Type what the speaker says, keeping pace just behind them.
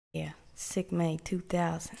Siccmade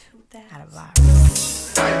 2000. Out of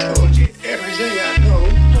virus. I told you everything I know.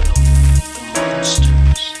 The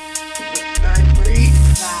monsters. I breathe.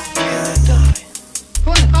 Can they die?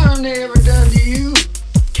 What harm they ever done to you?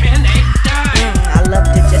 Can they die? I love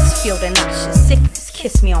to just feel the nauseous sickness.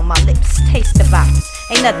 Kiss me on my lips, taste the virus.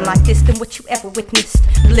 Ain't nothing like this than what you ever witnessed.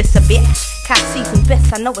 Bliss a bitch. Cop season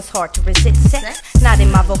best, I know it's hard to resist sex. Not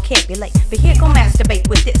in my vocabulary, but here go masturbate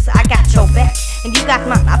with this. I got your back, and you got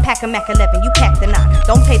mine. I pack a Mac 11, you pack the 9.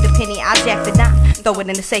 Don't pay the penny, I jack the dime. Throw it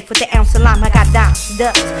in the safe with the ounce of lime. I got dimes,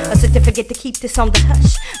 dubs, a certificate to keep this on the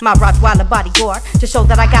hush. My Rottweiler bodyguard, to show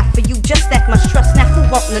that I got for you just that much trust. Now who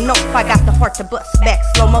wantin' to know if I got the heart to bust? Back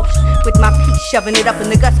slow motion, with my piece shoving it up in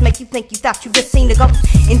the guts. Make you think you thought you just seen the ghost.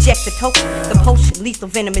 Inject the token, the potion, lethal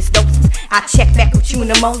venomous doses. I check back with you in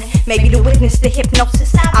the morning, maybe to witness the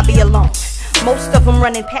hypnosis. I'll be alone. Most of them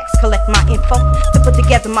running packs, collect my info to put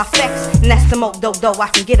together my facts, and that's the mo dough I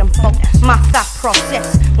can get them for. My thought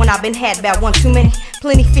process when I've been had about one too many.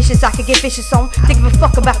 Plenty fishes I could get vicious on. Think of a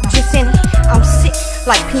fuck about just any. I'm sick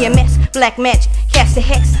like PMS, black magic, cast a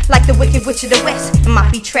hex like the wicked witch of the west. It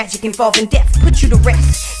might be tragic, involving death, put you to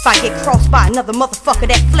rest. If I get crossed by another motherfucker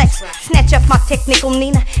that flex, snatch up my technical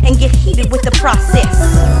Nina and get heated with the process.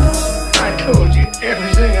 I told you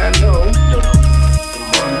everything I know. The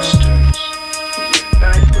monsters.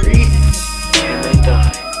 I breathe. Can they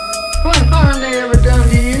die? What harm they ever done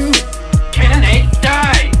to you? Can they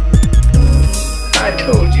die? I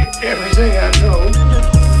told you everything I know.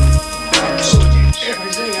 I told you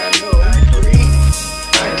everything I know. I breathe.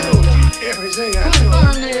 I told you everything I know. What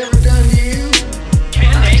harm they ever done to you?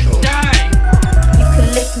 Can they die? You can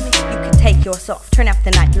lick me, you can take yours off. Turn out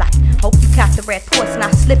the night light. Hope you caught the red poison I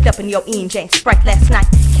slipped up in your Ian James Sprite last night.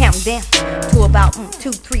 Count down to about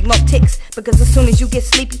 2-3 more ticks, because as soon as you get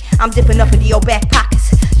sleepy, I'm dipping up into your back pockets.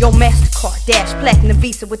 Your MasterCard, Dash, Platinum,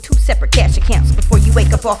 Visa with 2 separate cash accounts. Before you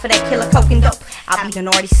wake up off of that killer coke and dope, I've even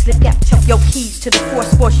already slipped out your keys to the 4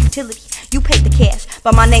 sports utility. You paid the cash,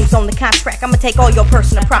 but my name's on the contract. I'ma take all your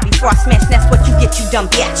personal property before I smash, and that's what you get, you dumb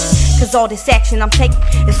bitch. Cause all this action I'm taking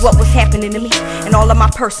is what was happening to me and all of my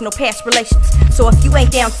personal past relations. So if you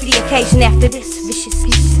ain't down for the occasion after this vicious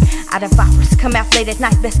piece, out of virus, come out late at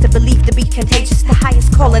night, best to believe to be contagious. The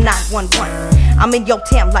highest calling 911. I'm in your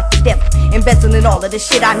town like the devil, embezzling all of the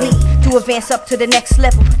shit I need to advance up to the next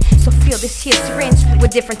level. So feel this here syringe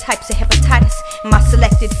with different types of hepatitis. My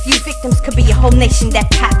selected few victims could be a whole nation that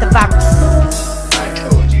caught the virus. I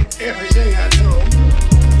told you everything I know.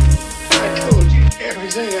 I told you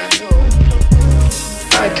everything I know.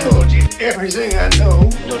 I told you everything I know.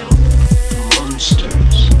 The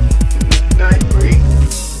monsters. Night breed.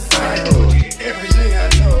 I told you everything I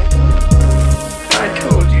know. I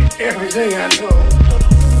told you everything I know.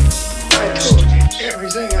 I told you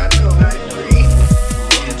everything I know. Night breed.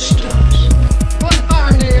 Monsters. What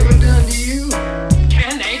harm they ever done to you?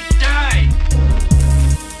 Can they die?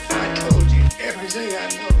 I told you everything I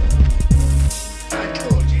know. I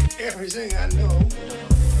told you everything I know.